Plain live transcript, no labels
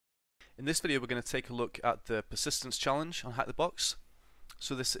In this video we're going to take a look at the persistence challenge on HackTheBox.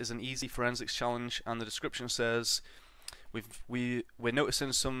 So this is an easy forensics challenge, and the description says we're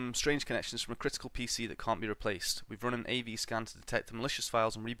noticing some strange connections from a critical PC that can't be replaced. We've run an AV scan to detect the malicious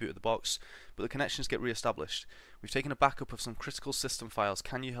files and rebooted the box, but the connections get re-established. We've taken a backup of some critical system files.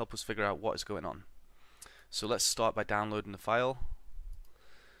 Can you help us figure out what is going on? So let's start by downloading the file.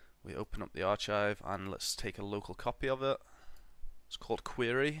 We open up the archive and let's take a local copy of it. It's called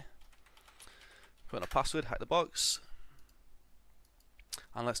query. Put in a password, HackTheBox,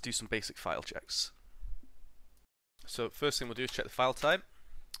 and let's do some basic file checks. So first thing we'll do is check the file type,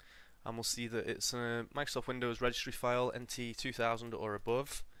 and we'll see that it's a Microsoft Windows registry file, NT2000 or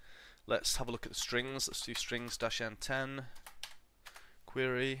above. Let's have a look at the strings. Let's do strings-n10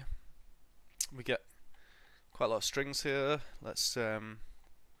 query. We get quite a lot of strings here. Let's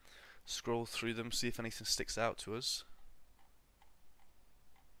scroll through them, see if anything sticks out to us.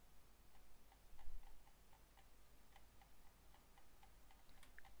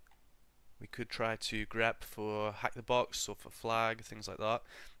 We could try to grep for HackTheBox or for flag, things like that.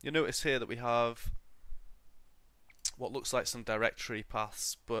 You'll notice here that we have what looks like some directory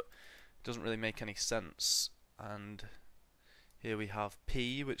paths, but it doesn't really make any sense. And here we have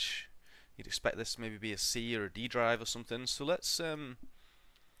P, which you'd expect this to maybe be a C or a D drive or something. So let's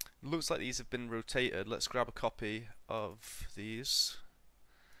looks like these have been rotated. Let's grab a copy of these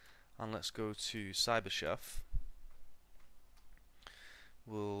and let's go to CyberChef.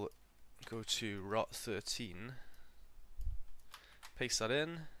 We'll go to ROT13, paste that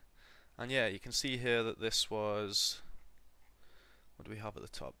in, and yeah, you can see here that this was, what do we have at the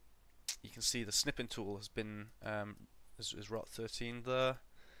top? You can see the snipping tool has been is ROT13 there.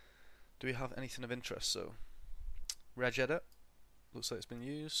 Do we have anything of interest? So regedit looks like it's been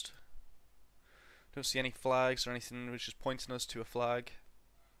used. Don't see any flags or anything which is pointing us to a flag.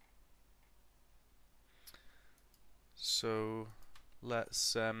 So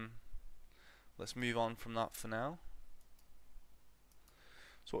let's move on from that for now.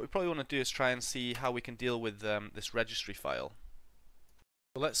 So what we probably want to do is try and see how we can deal with this registry file.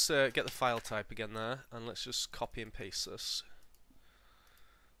 So let's get the file type again there, and let's just copy and paste this.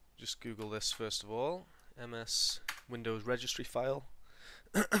 Just Google this first of all. MS Windows registry file.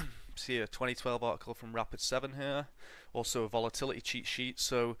 See a 2012 article from Rapid7 here. Also a volatility cheat sheet.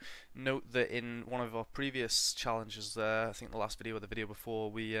 So note that in one of our previous challenges there, I think the last video or the video before,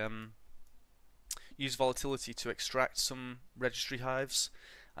 we used volatility to extract some registry hives,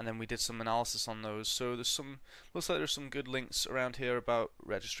 and then we did some analysis on those. So there's some, looks like there's some good links around here about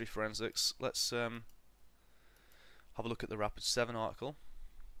registry forensics. Let's have a look at the Rapid7 article,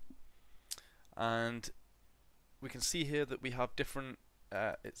 and we can see here that we have different.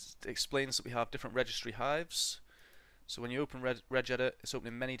 It explains that we have different registry hives. So when you open regedit, it's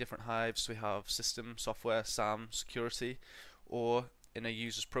opening many different hives. So we have system, software, SAM, security, or in a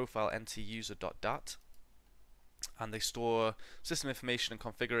user's profile, NTUSER.dat, and they store system information and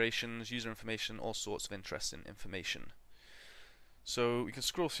configurations, user information, all sorts of interesting information. So we can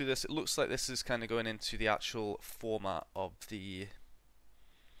scroll through this. It looks like this is kind of going into the actual format of the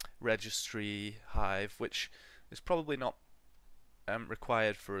registry hive, which is probably not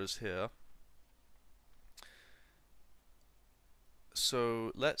required for us here.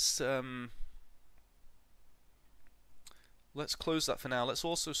 So let's close that for now. Let's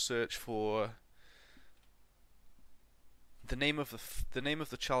also search for the name of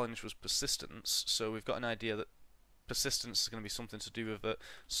the challenge was persistence. So we've got an idea that persistence is going to be something to do with it.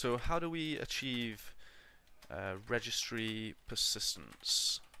 So how do we achieve registry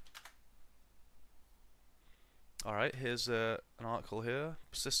persistence? Alright, here's an article here.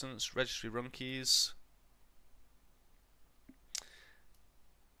 Persistence, registry run keys.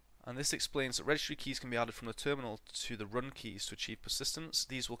 And this explains that registry keys can be added from the terminal to the run keys to achieve persistence.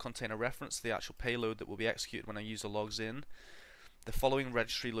 These will contain a reference to the actual payload that will be executed when a user logs in. The following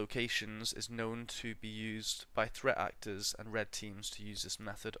registry locations is known to be used by threat actors and red teams to use this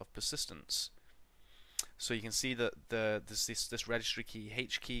method of persistence. So you can see that there's this registry key,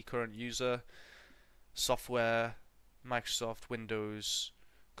 H key, current user, software, Microsoft, Windows,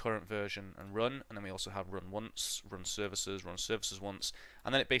 current version, and run, and then we also have run once, run services once,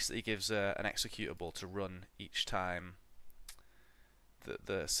 and then it basically gives an executable to run each time that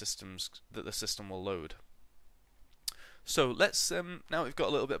the system will load. So let's now we've got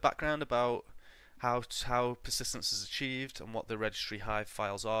a little bit of background about how persistence is achieved and what the registry hive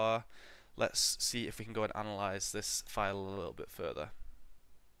files are. Let's see if we can go and analyze this file a little bit further.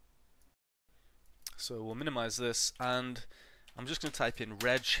 So we'll minimize this, and I'm just going to type in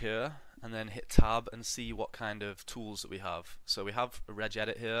reg here, and then hit tab and see what kind of tools that we have. So we have a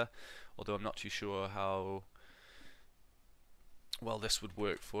regedit here, although I'm not too sure how well this would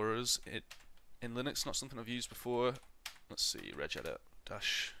work for us. In Linux, not something I've used before. Let's see, regedit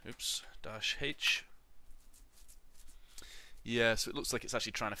dash H. Yeah, so it looks like it's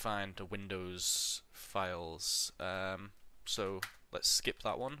actually trying to find the Windows files. So let's skip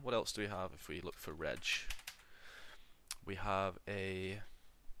that one. What else do we have if we look for reg? We have a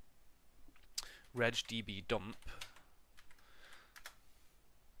regdb dump.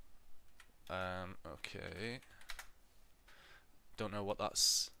 Okay. Don't know what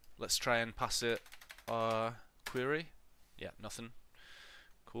that's. Let's try and pass it our query. Yeah, nothing.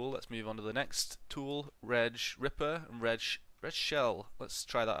 Cool. Let's move on to the next tool, RegRipper and RegShell. Let's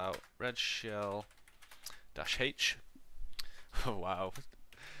try that out. RegShell -H. Oh wow.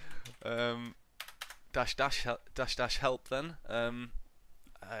 Dash help then.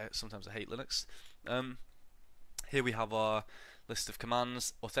 Sometimes I hate Linux. Here we have our list of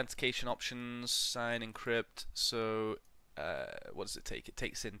commands, authentication options, sign, encrypt. So what does it take? It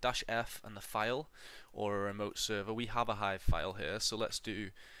takes in -F and the file, or a remote server. We have a Hive file here, so let's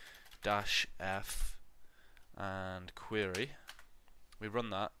do -F and query. We run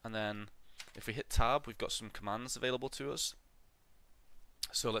that, and then if we hit tab, we've got some commands available to us.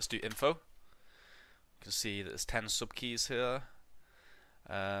 So let's do info. You can see that there's 10 subkeys here.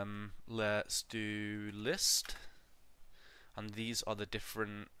 Let's do list, and these are the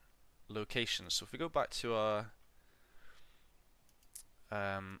different locations. So if we go back to our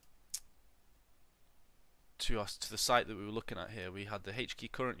to the site that we were looking at here, we had the H key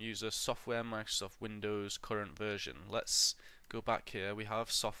current user, software, Microsoft Windows, current version. Let's go back here. We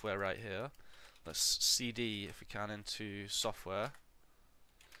have software right here. Let's cd if we can into software.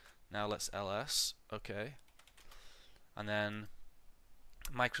 Now let's ls. Okay, and then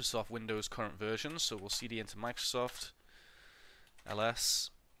Microsoft Windows current version. So we'll cd into Microsoft,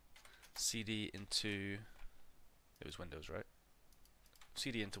 ls, cd into, it was Windows, right?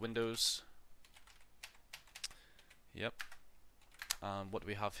 cd into Windows. Yep. What do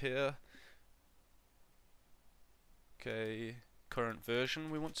we have here? Okay, current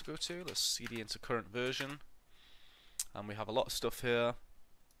version we want to go to. Let's cd into current version, and we have a lot of stuff here.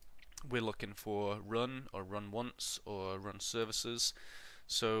 We're looking for run, or run once, or run services.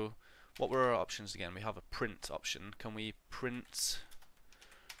 So what were our options again? We have a print option. Can we print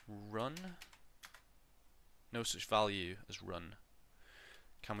run? No such value as run.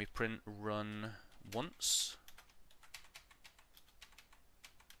 Can we print run once?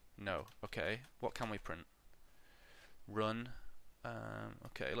 No. Okay. What can we print? Run.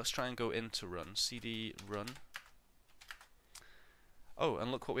 Okay, let's try and go into run. cd run. Oh,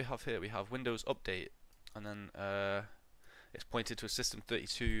 and look what we have here. We have Windows Update, and then it's pointed to a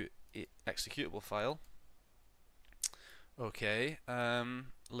System32 executable file. Okay.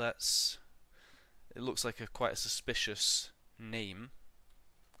 Let's. It looks like quite a suspicious name.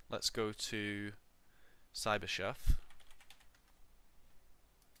 Let's go to CyberChef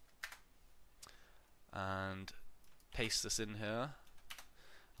and paste this in here,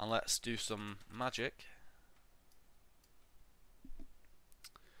 and let's do some magic.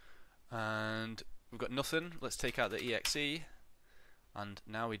 And we've got nothing. Let's take out the exe, and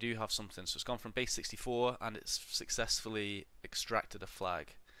now we do have something. So it's gone from base 64 and it's successfully extracted a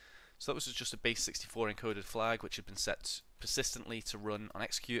flag. So that was just a base 64 encoded flag which had been set persistently to run on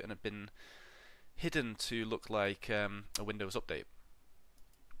execute and had been hidden to look like a Windows update.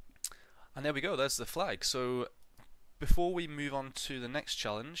 And there we go, there's the flag. So before we move on to the next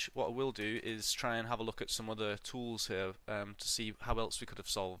challenge, what I will do is try and have a look at some other tools here to see how else we could have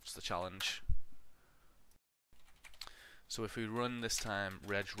solved the challenge. So if we run this time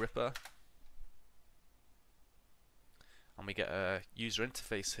RegRipper, and we get a user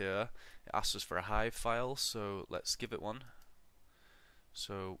interface here, it asks us for a Hive file, so let's give it one.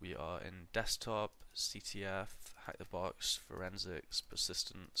 So we are in desktop, CTF, HackTheBox Forensics,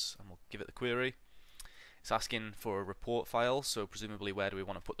 persistence, and we'll give it the query. It's asking for a report file, so presumably where do we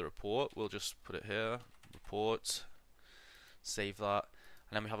want to put the report? We'll just put it here, report, save that,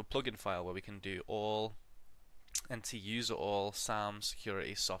 and then we have a plugin file where we can do all NTUSER all SAM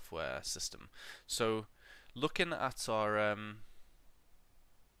security software system. So looking at our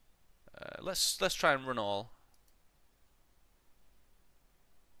let's try and run all.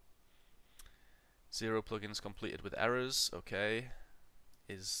 0 plugins completed with errors. Okay,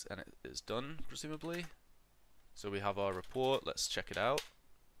 and it is done presumably. So we have our report. Let's check it out.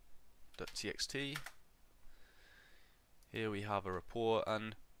 .txt. Here we have a report,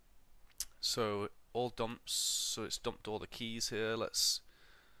 and so all dumps. So it's dumped all the keys here. Let's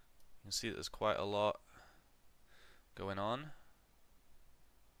You can see that there's quite a lot going on.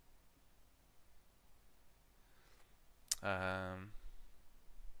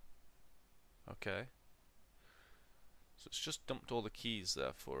 Okay. So it's just dumped all the keys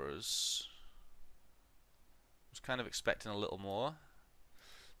there for us. I was kind of expecting a little more.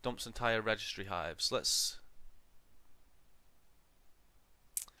 Dumps entire registry hives. Let's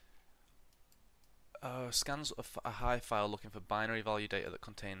scans a hive file looking for binary value data that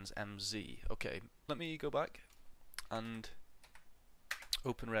contains MZ. Okay, let me go back and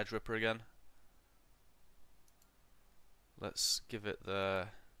open RegRipper again. Let's give it the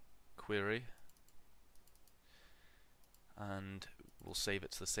query and we'll save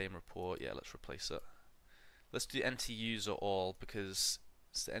it to the same report. Yeah, let's replace it. Let's do NTUSER all because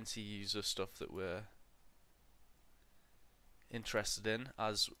it's the NTUSER stuff that we're interested in.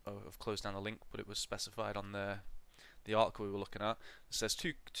 As I've closed down the link, but it was specified on the article we were looking at. It says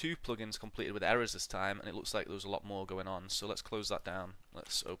two plugins completed with errors this time, and it looks like there was a lot more going on. So let's close that down.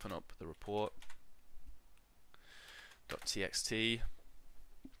 Let's open up the report. .txt.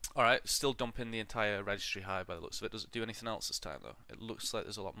 Alright, still dumping the entire registry hive by the looks of it. Does it do anything else this time though? It looks like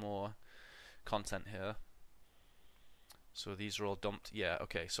there's a lot more content here. So these are all dumped. Yeah,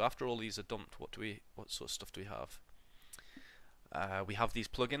 okay. So after all these are dumped, what sort of stuff do we have? We have these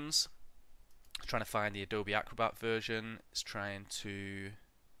plugins. It's trying to find the Adobe Acrobat version. It's trying to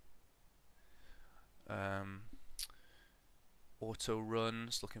auto run.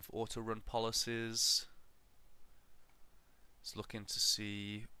 It's looking for auto run policies. It's looking to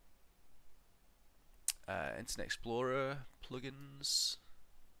see Internet Explorer plugins.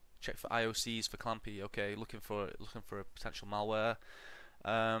 Check for IOCs for Clampy. Okay, looking for a potential malware.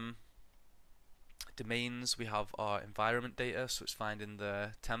 Domains, we have our environment data, so it's finding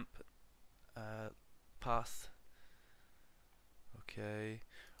the temp path. Okay.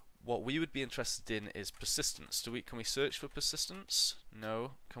 What we would be interested in is persistence. Can we search for persistence?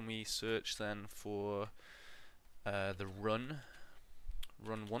 No. Can we search then for the run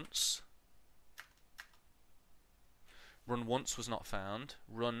once? Run once was not found.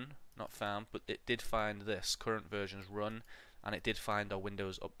 Run not found, but it did find this current version's run, and it did find our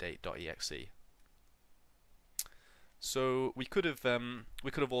Windows update.exe. So we could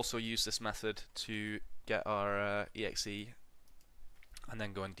have also used this method to get our exe and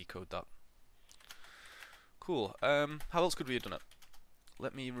then go and decode that. Cool. How else could we have done it?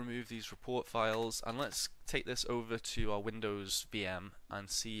 Let me remove these report files and let's take this over to our Windows VM and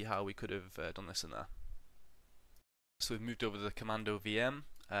see how we could have done this in there. So we've moved over to the Commando VM.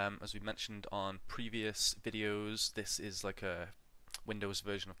 As we mentioned on previous videos, this is like a Windows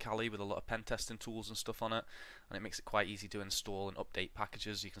version of Kali with a lot of pen testing tools and stuff on it, and it makes it quite easy to install and update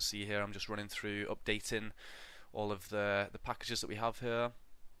packages. You can see here I'm just running through updating all of the packages that we have here.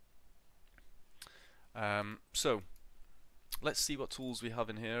 So let's see what tools we have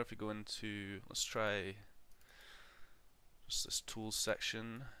in here. If we go into, let's try just this tools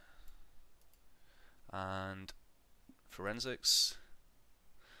section and forensics.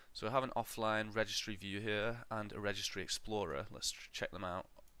 So I have an offline registry view here and a registry explorer. Let's check them out.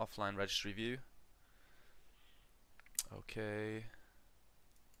 Offline registry view. Okay.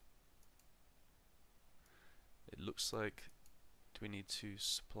 It looks like, do we need to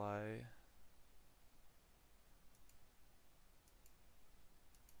supply?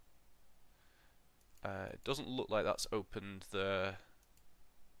 It doesn't look like that's opened the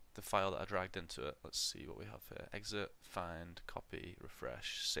file that I dragged into it. Let's see what we have here. Exit, find, copy,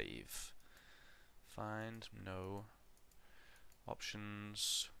 refresh, save. Find, no.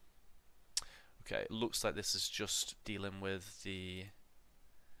 Options. Okay, it looks like this is just dealing with the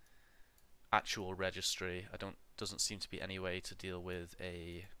actual registry. Doesn't seem to be any way to deal with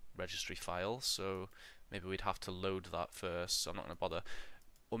a registry file, so maybe we'd have to load that first, so I'm not going to bother.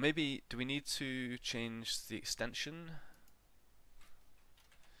 Or maybe, do we need to change the extension?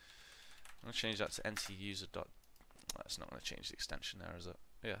 I'm going to change that to NTUSER.dat. That's not going to change the extension there, is it?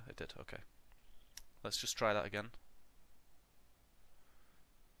 Yeah, it did. Okay. Let's just try that again.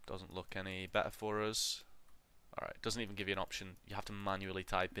 Doesn't look any better for us. Alright, doesn't even give you an option. You have to manually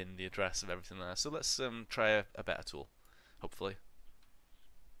type in the address of everything there. So let's try a better tool, hopefully.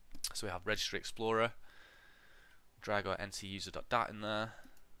 So we have Registry Explorer. Drag our NTUSER.dat in there.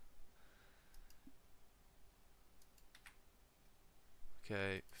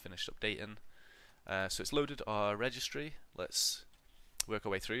 Okay, finished updating. So it's loaded our registry. Let's work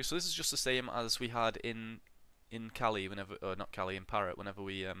our way through. So this is just the same as we had in Kali, whenever, or not Kali, in Parrot, whenever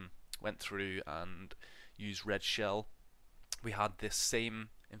we went through and used RegShell. We had this same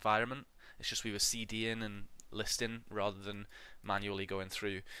environment. It's just we were CDing and listing rather than manually going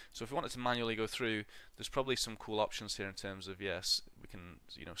through. So if we wanted to manually go through, there's probably some cool options here in terms of, yes, we can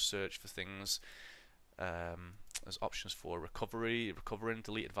search for things. There's options for recovering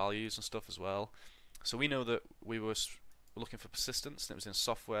deleted values and stuff as well. So we know that we were looking for persistence, and it was in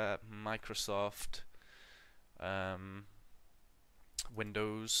software, Microsoft,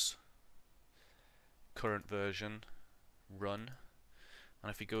 Windows, current version, run, and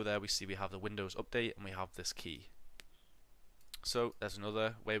if we go there we see we have the Windows update and we have this key. So there's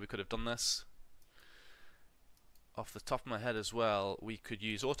another way we could have done this. Off the top of my head as well, we could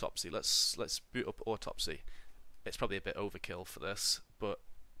use Autopsy. Let's boot up Autopsy. It's probably a bit overkill for this, but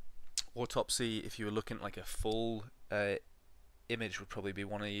Autopsy, if you were looking at like a full image, would probably be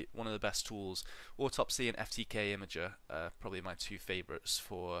one of the best tools. Autopsy and FTK Imager are probably my two favorites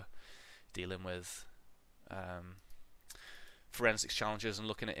for dealing with forensics challenges and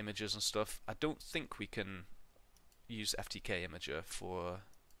looking at images and stuff. I don't think we can use FTK Imager for.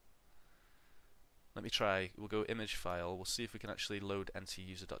 Let me try. We'll go image file. We'll see if we can actually load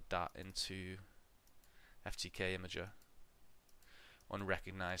NTUSER.dat into FTK Imager.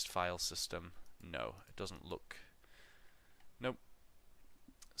 Unrecognized file system. No, it doesn't look. Nope.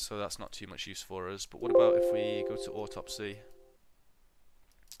 So that's not too much use for us. But what about if we go to Autopsy?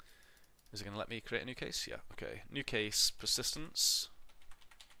 Is it going to let me create a new case? Yeah. Okay. New case, persistence.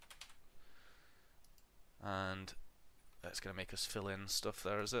 And it's going to make us fill in stuff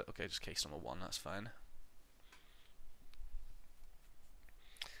there, is it? Okay, just case number 1, that's fine.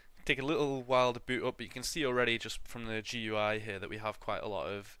 Take a little while to boot up, but you can see already just from the GUI here that we have quite a lot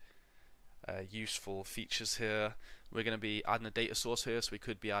of useful features here. We're going to be adding a data source here, so we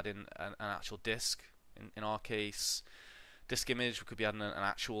could be adding an actual disk. In our case, disk image, we could be adding an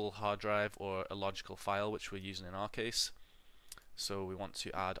actual hard drive or a logical file, which we're using in our case. So we want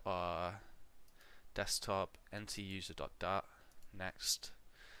to add our desktop NTUSER.dat. Next,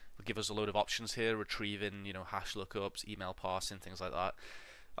 it'll give us a load of options here, retrieving, hash lookups, email parsing, things like that.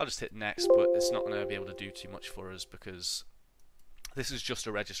 I'll just hit next, but it's not going to be able to do too much for us because this is just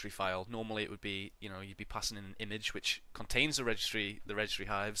a registry file. Normally it would be, you'd be passing in an image which contains the registry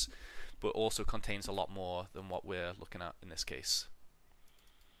hives, but also contains a lot more than what we're looking at in this case.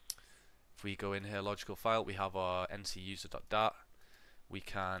 If we go in here, logical file, we have our NTUSER.dat. We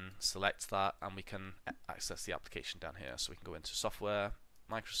can select that and we can access the application down here. So we can go into software,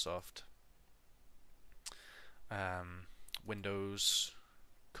 Microsoft, Windows,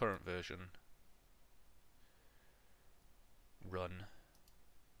 current version, run,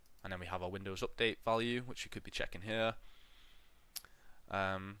 and then we have our Windows update value, which we could be checking here.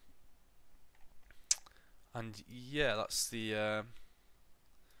 And yeah, that's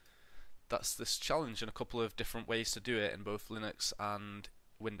this challenge, and a couple of different ways to do it in both Linux and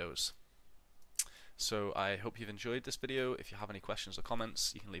Windows. So I hope you've enjoyed this video. If you have any questions or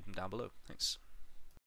comments, you can leave them down below. Thanks.